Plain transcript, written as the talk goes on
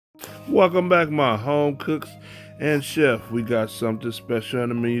Welcome back, my home cooks and chef. We got something special on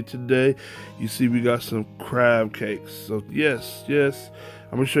the menu today. You see, we got some crab cakes. So yes,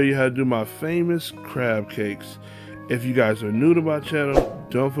 I'm gonna show you how to do my famous crab cakes. If you guys are new to my channel,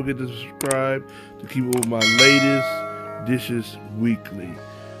 don't forget to subscribe to keep up with my latest dishes weekly.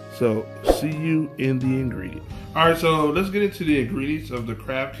 So see you in the ingredients. All right, so let's get into the ingredients of the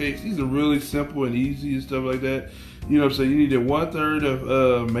crab cakes. These are really simple and easy and stuff like that. You know what I'm saying? You need 1/3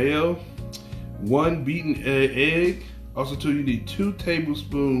 of mayo, 1 beaten egg. Also, too, you need 2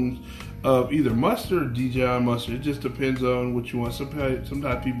 tablespoons of either mustard or Dijon mustard. It just depends on what you want.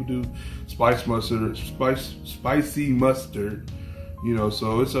 Sometimes people do spicy mustard. You know,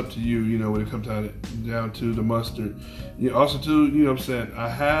 so it's up to you, you know, when it comes down to the mustard. You also, too, you know what I'm saying, I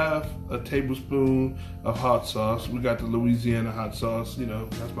have a tablespoon of hot sauce. We got the Louisiana hot sauce, you know,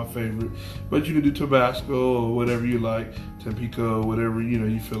 that's my favorite. But you can do Tabasco or whatever you like, Panko, whatever, you know,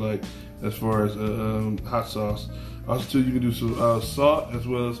 you feel like as far as hot sauce. Also, too, you can do some salt as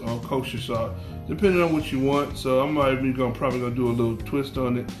well as kosher salt, depending on what you want. So I'm probably gonna do a little twist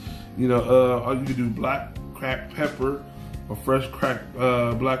on it. You know, you can do black cracked pepper, or fresh cracked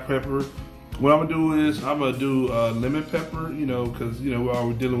black pepper. What I'm gonna do is I'm gonna do lemon pepper, you know, because you know we're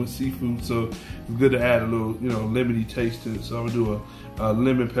already dealing with seafood, so it's good to add a little, you know, lemony taste to it. So I'm gonna do a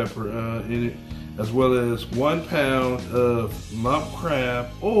lemon pepper in it, as well as 1 pound of lump crab,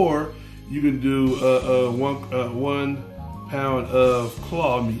 or you can do 1 pound of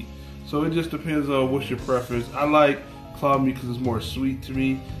claw meat. So it just depends on what's your preference. I like claw meat because it's more sweet to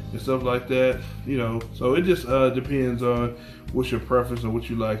me and stuff like that, you know. So it just depends on what's your preference and what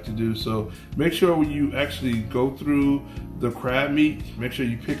you like to do. So make sure when you actually go through the crab meat, make sure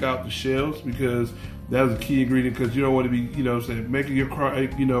you pick out the shells, because that's a key ingredient. Because you don't want to be, you know,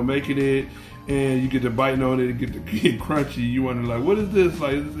 making it, and you get to biting on it and get crunchy. You wonder like, what is this?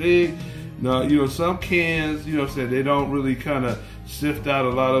 Like, is this egg? No, you know, some cans, you know what I'm saying, they don't really kind of sift out a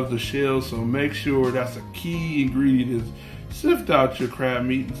lot of the shells. So make sure that's a key ingredient, is sift out your crab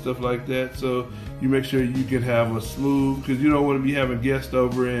meat and stuff like that, so you make sure you can have a smooth, because you don't want to be having guests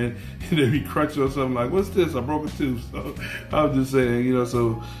over and they be crunching on something like, what's this? I broke a tooth. So I'm just saying, you know,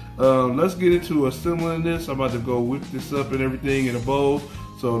 so let's get into assembling this. I'm about to go whip this up and everything in a bowl.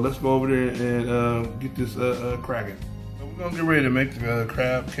 So let's go over there and get this cracking. So we're gonna get ready to make the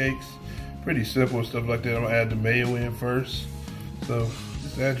crab cakes. Pretty simple and stuff like that. I'm gonna add the mayo in first. So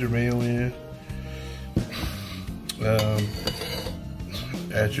just add your mayo in.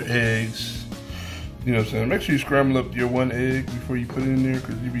 Add your eggs. You know what I'm saying? Make sure you scramble up your 1 egg before you put it in there,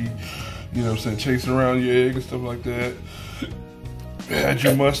 because you be, you know what I'm saying, chasing around your egg and stuff like that. Add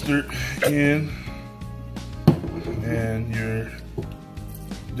your mustard in, and your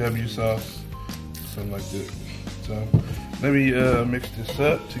W sauce, something like that. So let me mix this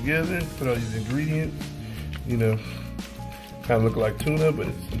up together, put all these ingredients. You know, kind of look like tuna, but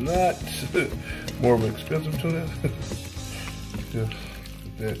it's not. More of an expensive tuna. Just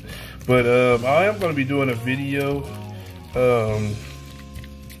like that. But I am going to be doing a video. I'm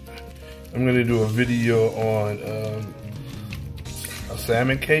going to do a video on a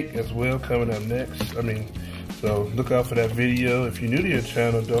salmon cake as well, coming up next. So look out for that video. If you're new to your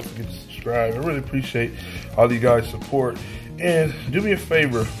channel, don't forget to subscribe. I really appreciate all you guys' support. And do me a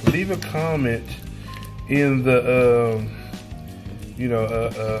favor, leave a comment in the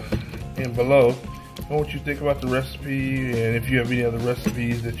in below on what you think about the recipe, and if you have any other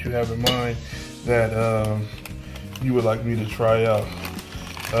recipes that you have in mind that you would like me to try out.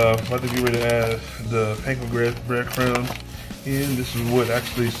 I'm about to get ready to add the Panko breadcrumbs in. This is what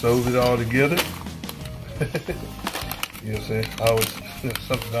actually sews it all together. You know what I'm saying?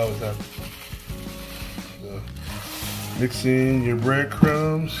 Something always happens. So, mix in your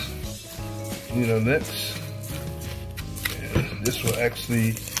breadcrumbs, you know, next. And this will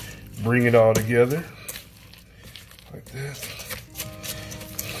actually bring it all together like that.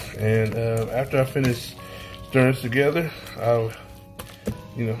 And after I finish stirring this together, I'll,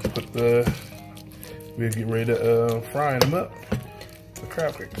 you know, we'll get ready to fry them up, the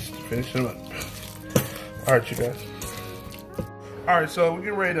crab cakes, finish them up. All right, you guys. All right, so we're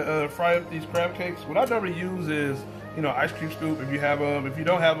getting ready to fry up these crab cakes. What I normally use is, you know, ice cream scoop if you have them. If you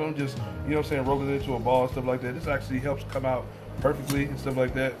don't have them, just, you know what I'm saying, roll it into a ball and stuff like that. This actually helps come out perfectly and stuff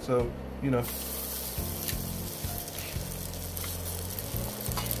like that. So, you know.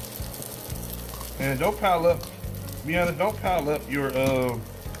 And don't pile up, be honest, don't pile up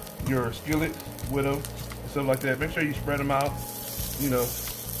your skillet with them and stuff like that. Make sure you spread them out, you know,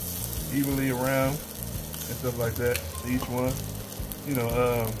 evenly around and stuff like that, each one. You know,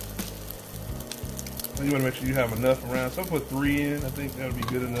 you want to make sure you have enough around. So put 3 in, I think that would be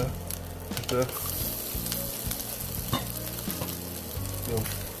good enough. So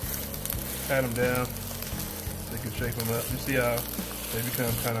pat them down so you can shake them up. You see how they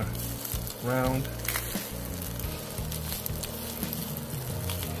become kind of round.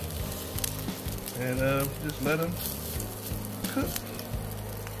 And just let them cook.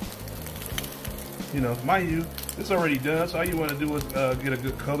 You know, mind you, it's already done, so all you want to do is get a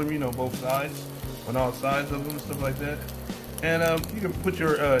good coloring on both sides, on all sides of them and stuff like that. And you can put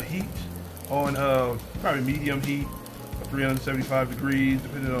your heat on probably medium heat, 375 degrees,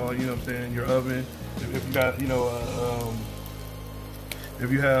 depending on, you know what I'm saying, your oven. If you got, you know,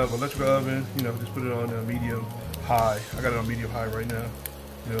 if you have electrical oven, you know, just put it on medium high. I got it on medium high right now,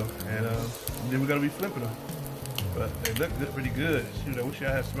 you know, and then we're gonna be flipping them. But they look pretty good. Shoot, I wish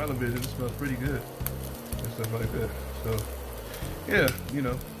I had smell-o-vision. It smells pretty good and stuff like that. So, yeah, you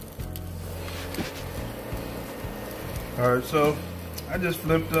know. All right, so I just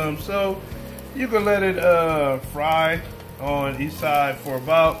flipped them. So you can let it fry on each side for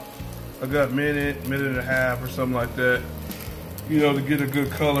about a good minute, minute and a half or something like that. You know, to get a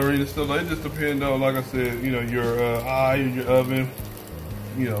good coloring and stuff. Like, it just depends on, like I said, you know, your eye and your oven.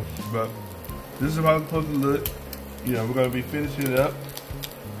 You know, but this is how it's supposed to look. You know, we're gonna be finishing it up.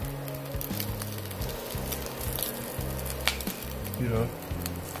 You know,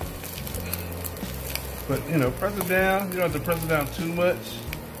 but you know, press it down. You don't have to press it down too much.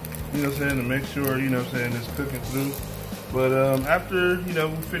 You know what I'm saying, to make sure, you know what I'm saying, it's cooking through. But after, you know,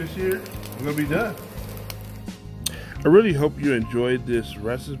 we finish here, we're gonna be done. I really hope you enjoyed this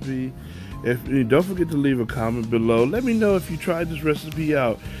recipe. Don't forget to leave a comment below. Let me know if you tried this recipe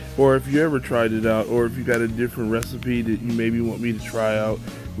out, or if you ever tried it out, or if you got a different recipe that you maybe want me to try out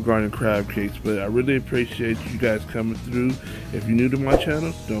regarding crab cakes. But I really appreciate you guys coming through. If you're new to my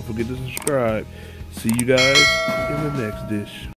channel, don't forget to subscribe. See you guys in the next dish.